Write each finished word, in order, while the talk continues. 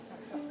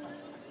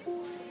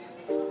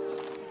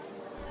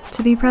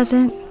To be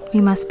present,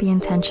 we must be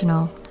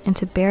intentional, and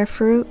to bear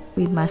fruit,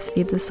 we must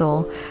feed the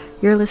soul.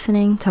 You're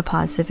listening to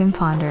Pause, Sip, and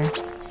Ponder.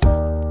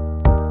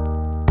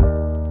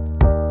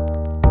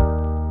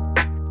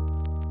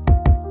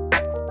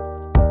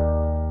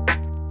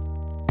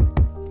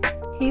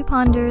 Hey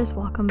Ponders,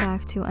 welcome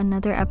back to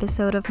another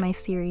episode of my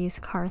series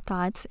Car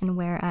Thoughts, and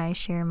where I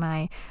share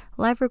my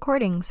live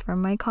recordings from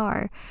my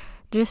car.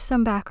 Just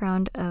some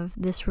background of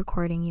this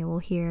recording you will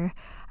hear.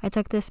 I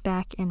took this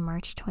back in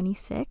March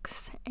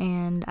 26th,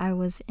 and I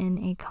was in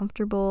a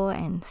comfortable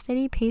and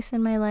steady pace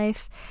in my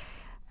life.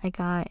 I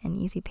got an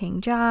easy paying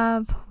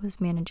job,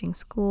 was managing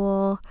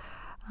school.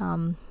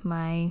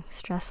 My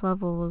stress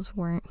levels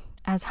weren't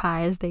as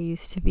high as they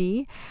used to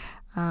be.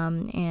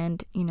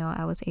 And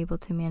I was able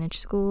to manage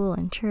school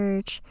and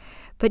church.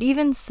 But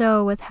even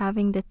so, with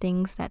having the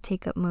things that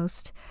take up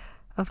most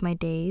of my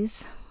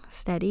days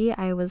steady,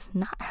 I was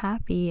not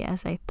happy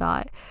as I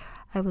thought.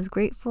 I was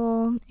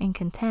grateful and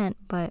content,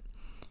 but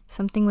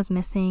something was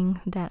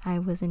missing that I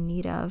was in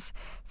need of,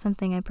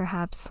 something I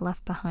perhaps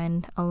left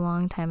behind a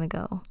long time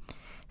ago.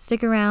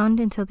 Stick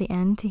around until the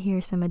end to hear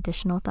some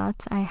additional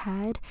thoughts I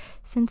had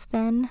since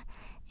then,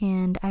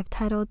 and I've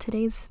titled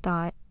today's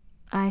thought,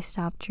 I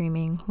stopped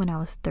dreaming when I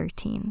was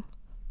 13.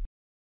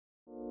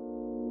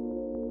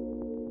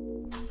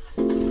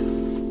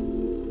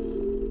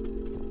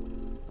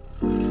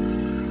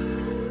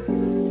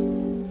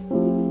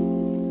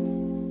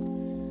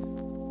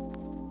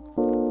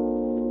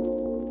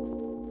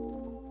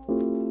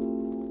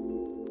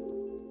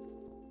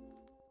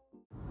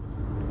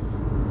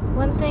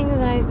 One thing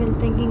that I've been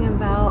thinking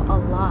about a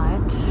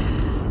lot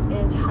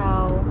is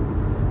how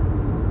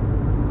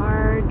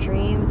our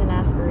dreams and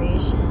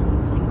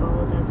aspirations and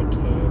goals as a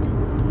kid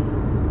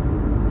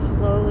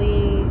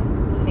slowly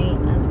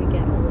faint as we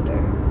get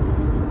older.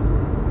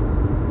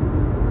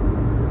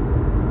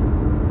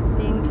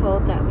 Being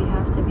told that we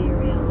have to be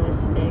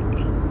realistic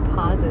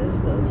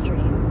pauses those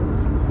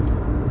dreams,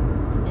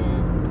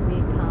 and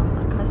we become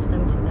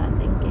accustomed to that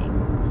thinking.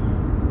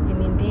 I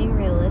mean, being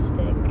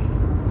realistic,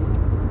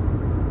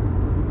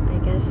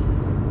 I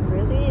guess,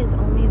 really is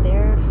only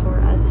there for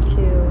us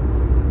to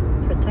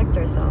protect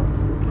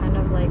ourselves, kind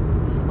of like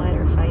flight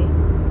or fight.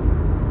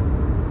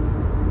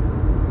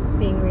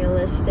 Being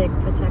realistic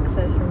protects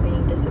us from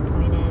being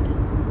disappointed,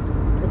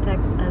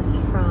 protects us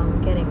from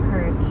getting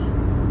hurt,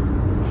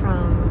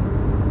 from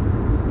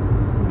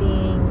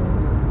being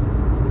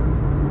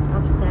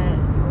upset,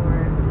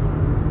 or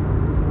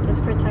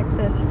just protects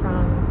us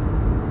from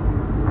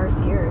our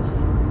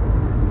fears.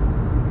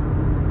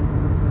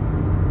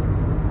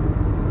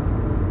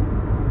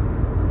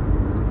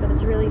 But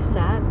it's really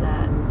sad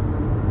that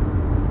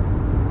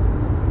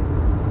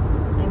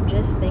I'm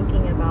just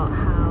thinking about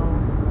how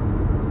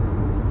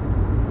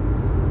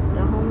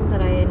the home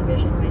that I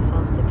envision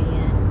myself to be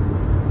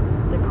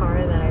in, the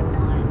car that I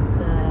want,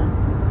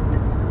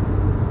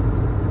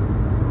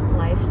 the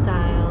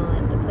lifestyle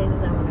and the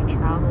places I want to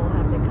travel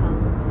have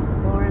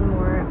become more and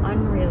more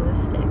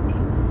unrealistic.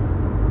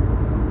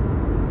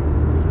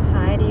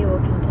 Society will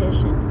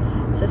condition.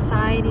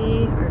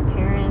 Society, our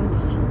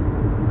parents,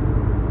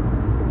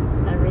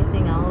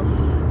 everything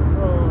else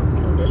will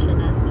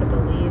condition us to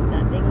believe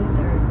that things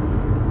are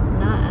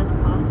not as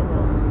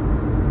possible.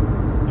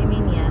 I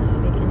mean, yes,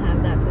 we can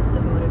have that boost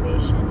of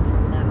motivation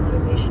from that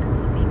motivational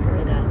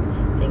speaker that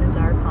things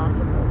are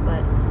possible,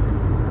 but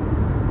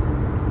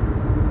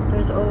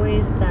there's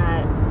always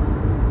that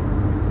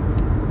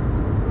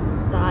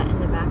thought in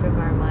the back of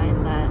our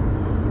mind that,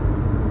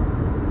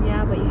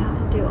 yeah, but you have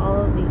to do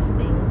all of these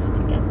things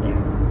to get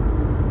there.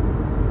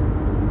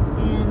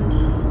 And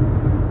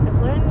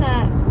I've learned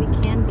that we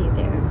can be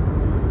there.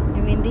 I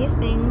mean, these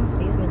things,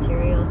 these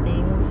material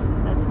things,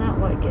 that's not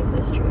what gives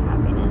us true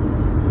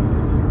happiness.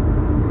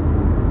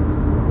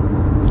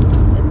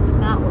 It's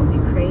not what we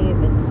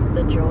crave. It's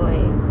the joy,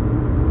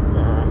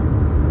 the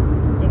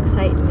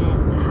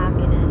excitement, the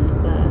happiness,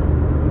 the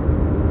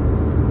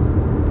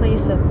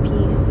place of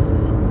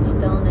peace and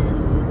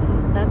stillness.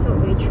 That's what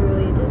we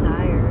truly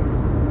desire.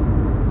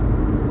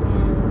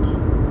 And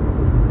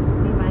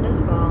we might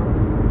as well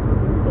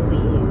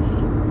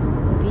believe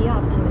and be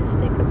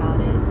optimistic about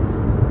it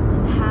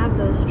and have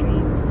those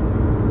dreams,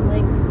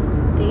 like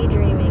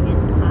daydreaming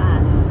in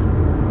class.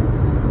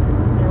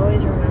 I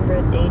always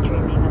remember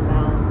daydreaming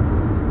about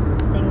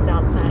things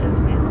outside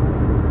of my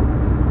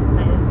home,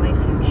 my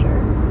future.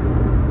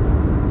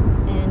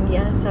 And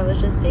yes, I was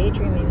just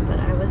daydreaming, but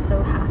I was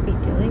so happy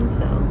doing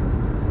so.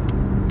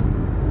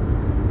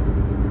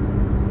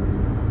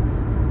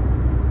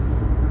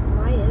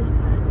 Why is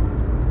that?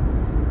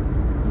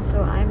 And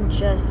so I'm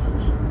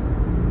just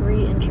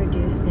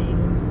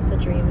reintroducing the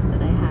dreams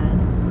that I had,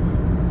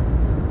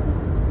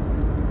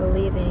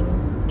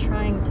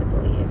 trying to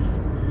believe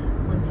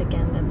once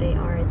again that they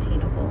are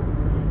attainable,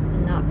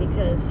 and not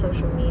because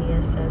social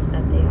media says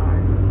that they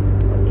are,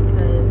 but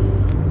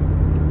because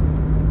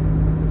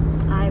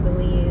I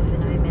believe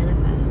and I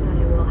manifest that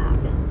it will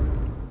happen.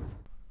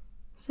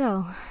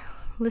 So,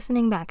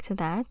 listening back to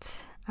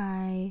that,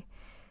 I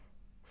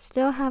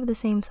still have the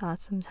same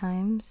thoughts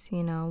sometimes,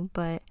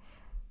 but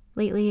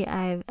lately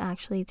I've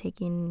actually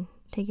taken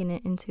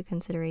it into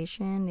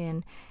consideration,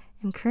 and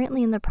I'm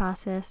currently in the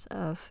process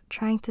of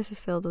trying to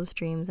fulfill those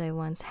dreams I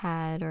once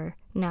had or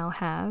now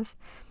have.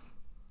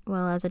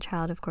 Well, as a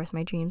child, of course,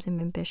 my dreams and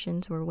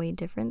ambitions were way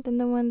different than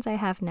the ones I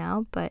have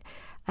now, but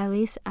at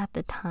least at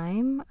the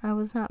time, I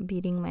was not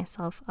beating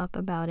myself up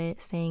about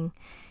it, saying,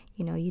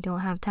 you don't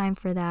have time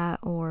for that,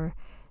 or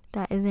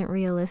that isn't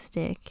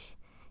realistic.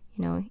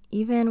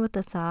 Even with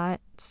the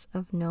thoughts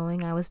of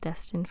knowing I was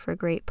destined for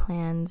great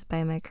plans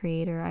by my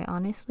creator, I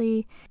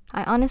honestly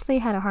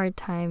had a hard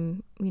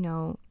time,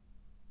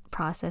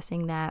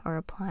 processing that or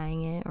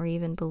applying it or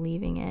even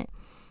believing it.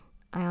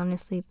 I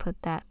honestly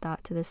put that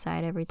thought to the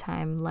side every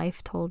time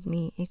life told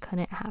me it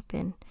couldn't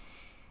happen.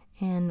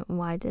 And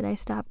why did I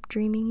stop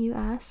dreaming, you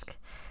ask?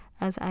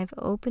 As I've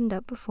opened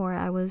up before,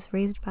 I was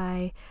raised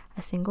by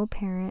a single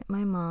parent,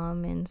 my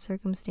mom, and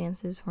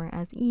circumstances weren't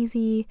as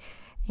easy,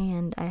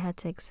 and I had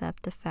to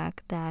accept the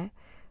fact that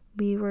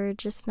we were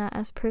just not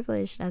as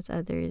privileged as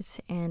others,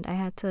 and I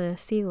had to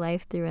see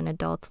life through an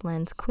adult's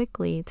lens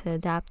quickly to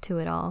adapt to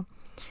it all.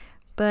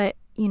 But,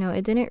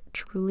 it didn't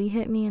truly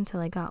hit me until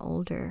I got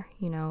older,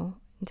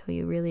 until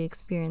you really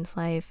experience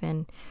life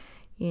and,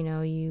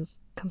 you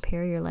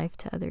compare your life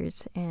to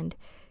others, and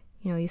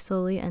you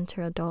slowly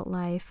enter adult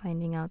life,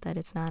 finding out that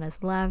it's not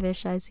as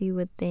lavish as you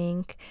would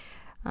think.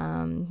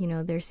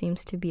 There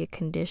seems to be a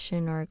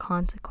condition or a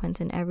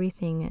consequence in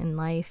everything in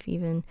life,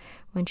 even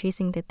when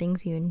chasing the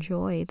things you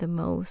enjoy the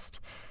most.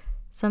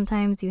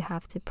 Sometimes you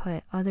have to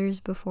put others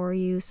before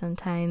you.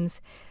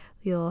 Sometimes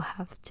you'll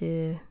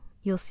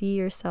see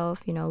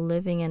yourself,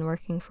 living and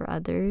working for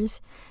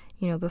others,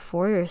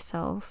 before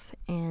yourself,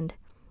 and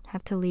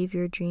have to leave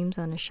your dreams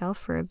on a shelf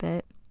for a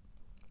bit.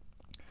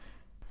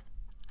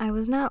 I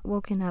was not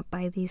woken up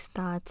by these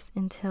thoughts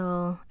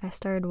until I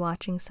started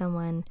watching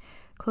someone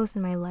close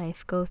in my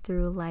life go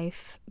through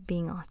life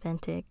being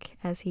authentic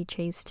as he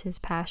chased his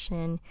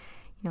passion,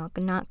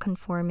 not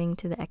conforming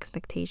to the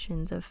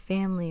expectations of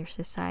family or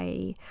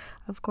society.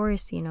 Of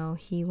course,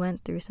 he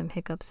went through some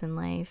hiccups in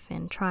life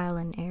and trial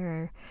and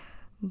error,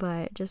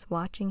 but just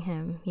watching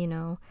him,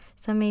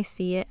 some may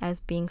see it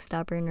as being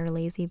stubborn or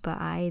lazy, but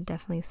I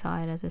definitely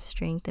saw it as a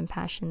strength and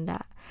passion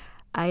that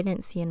I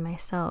didn't see in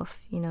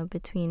myself.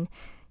 Between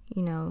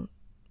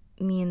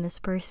me and this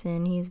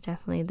person, he's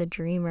definitely the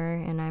dreamer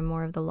and I'm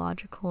more of the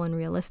logical and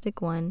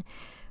realistic one,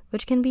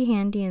 which can be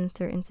handy in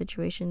certain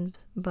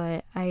situations,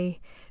 but I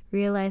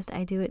realized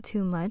I do it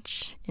too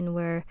much, and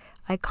where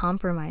I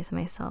compromise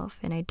myself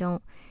and I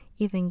don't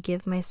even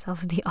give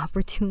myself the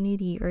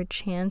opportunity or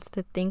chance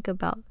to think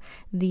about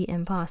the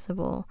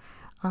impossible.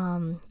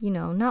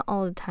 Not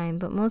all the time,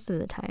 but most of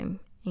the time.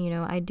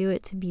 I do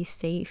it to be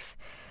safe.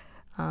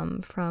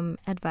 From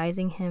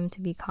advising him to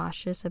be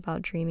cautious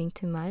about dreaming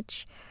too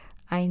much,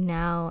 I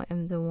now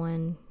am the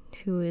one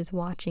who is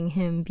watching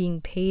him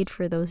being paid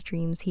for those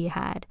dreams he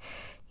had,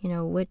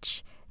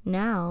 which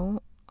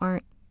now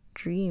aren't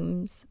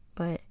dreams,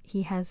 but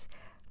he has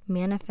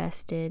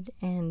manifested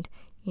and,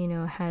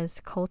 has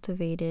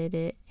cultivated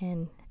it,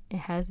 and it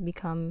has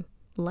become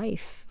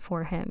life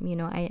for him.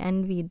 I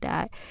envied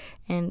that,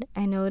 and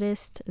I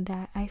noticed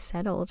that I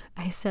settled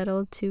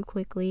too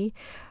quickly.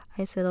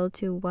 I settled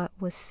to what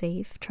was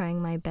safe,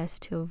 trying my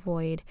best to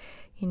avoid,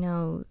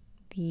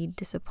 the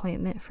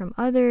disappointment from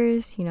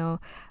others.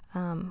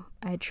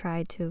 I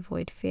tried to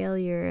avoid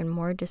failure and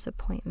more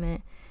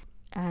disappointment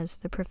as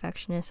the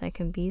perfectionist I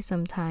can be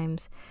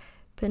sometimes.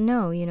 But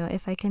no,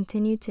 if I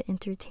continue to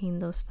entertain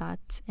those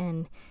thoughts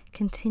and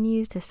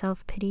continue to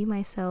self-pity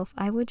myself,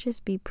 I would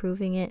just be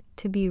proving it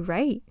to be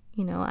right.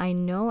 I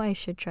know I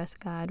should trust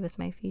God with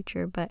my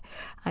future, but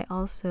I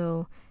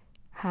also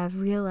have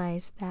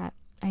realized that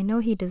I know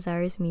He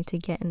desires me to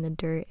get in the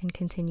dirt and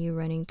continue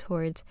running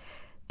towards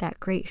that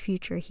great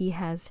future He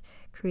has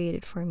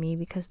created for me,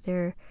 because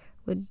there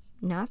would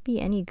not be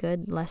any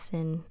good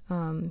lesson,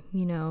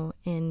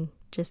 in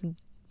just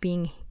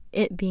being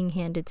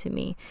handed to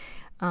me.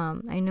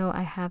 I know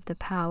I have the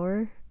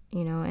power,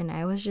 and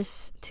I was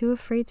just too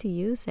afraid to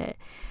use it.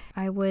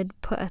 I would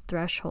put a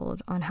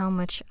threshold on how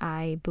much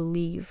I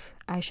believe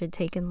I should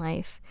take in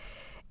life.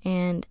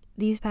 And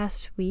these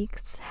past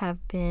weeks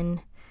have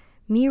been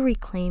me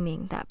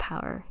reclaiming that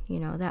power,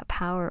 that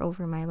power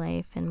over my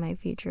life and my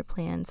future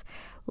plans.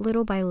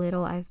 Little by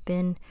little, I've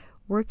been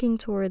working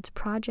towards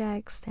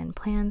projects and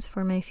plans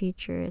for my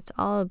future. It's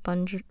all a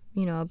bunch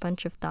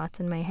of thoughts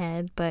in my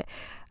head, but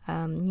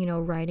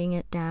writing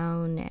it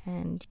down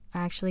and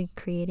actually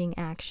creating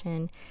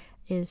action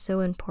is so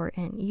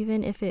important,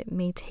 even if it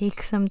may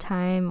take some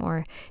time,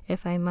 or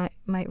if I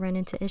might run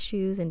into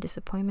issues and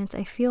disappointments.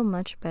 I feel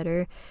much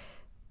better,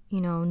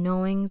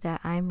 knowing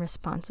that I'm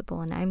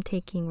responsible and I'm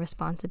taking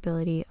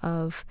responsibility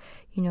of,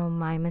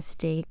 my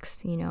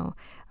mistakes,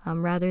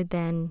 rather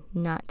than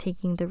not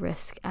taking the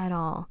risk at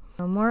all.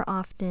 More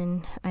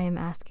often, I am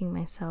asking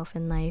myself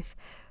in life,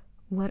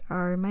 what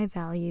are my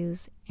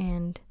values,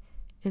 and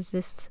is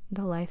this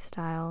the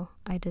lifestyle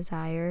I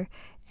desire?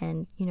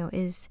 And,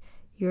 is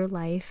your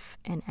life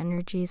and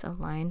energies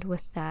aligned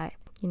with that?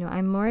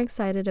 I'm more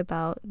excited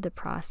about the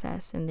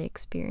process and the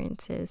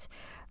experiences.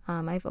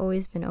 I've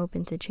always been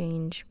open to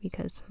change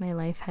because my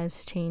life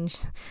has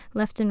changed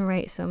left and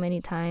right so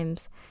many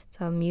times,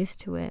 so I'm used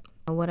to it.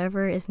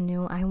 Whatever is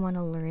new, I want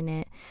to learn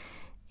it.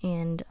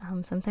 And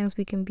sometimes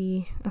we can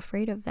be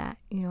afraid of that.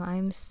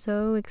 I'm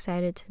so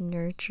excited to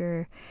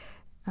nurture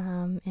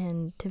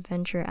and to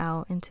venture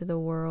out into the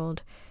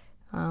world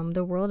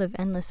of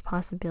endless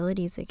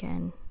possibilities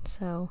again.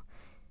 So,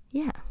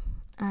 yeah,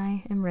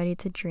 I am ready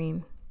to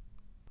dream.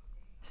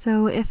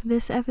 So if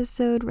this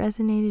episode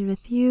resonated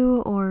with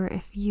you, or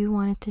if you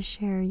wanted to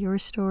share your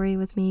story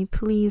with me,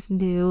 please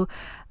do.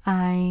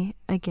 I,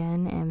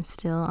 again, am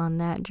still on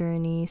that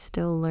journey,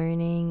 still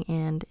learning,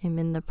 and am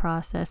in the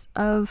process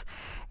of,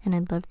 and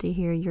I'd love to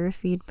hear your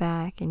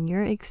feedback and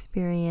your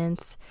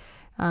experience.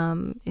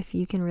 If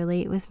you can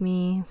relate with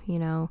me,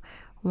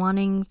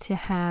 wanting to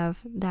have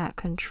that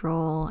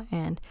control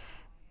and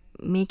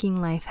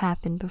making life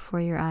happen before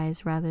your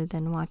eyes rather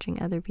than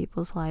watching other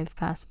people's lives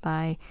pass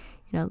by,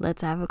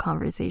 let's have a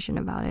conversation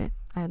about it.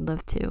 I'd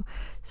love to.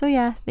 So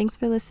yeah, thanks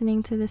for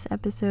listening to this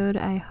episode.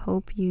 I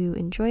hope you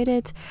enjoyed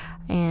it,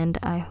 and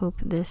I hope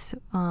this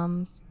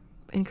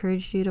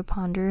encouraged you to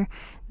ponder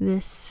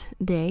this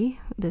day,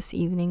 this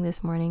evening,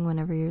 this morning,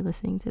 whenever you're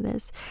listening to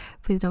this.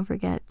 Please don't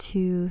forget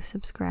to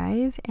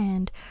subscribe,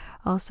 and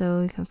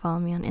also you can follow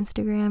me on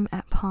Instagram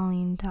at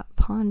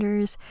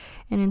pauline.ponders.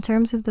 And in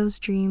terms of those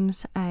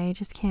dreams, I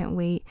just can't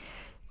wait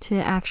to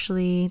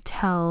actually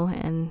tell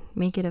and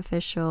make it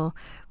official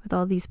with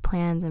all these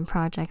plans and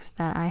projects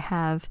that I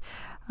have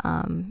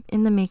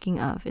in the making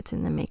of. It's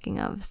in the making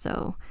of.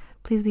 So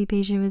please be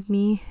patient with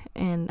me,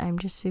 and I'm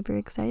just super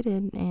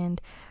excited, and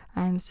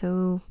I'm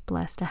so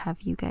blessed to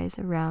have you guys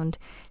around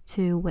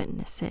to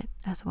witness it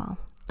as well.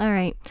 All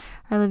right.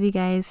 I love you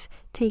guys.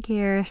 Take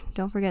care.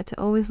 Don't forget to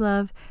always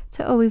love,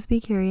 to always be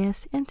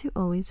curious, and to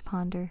always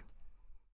ponder.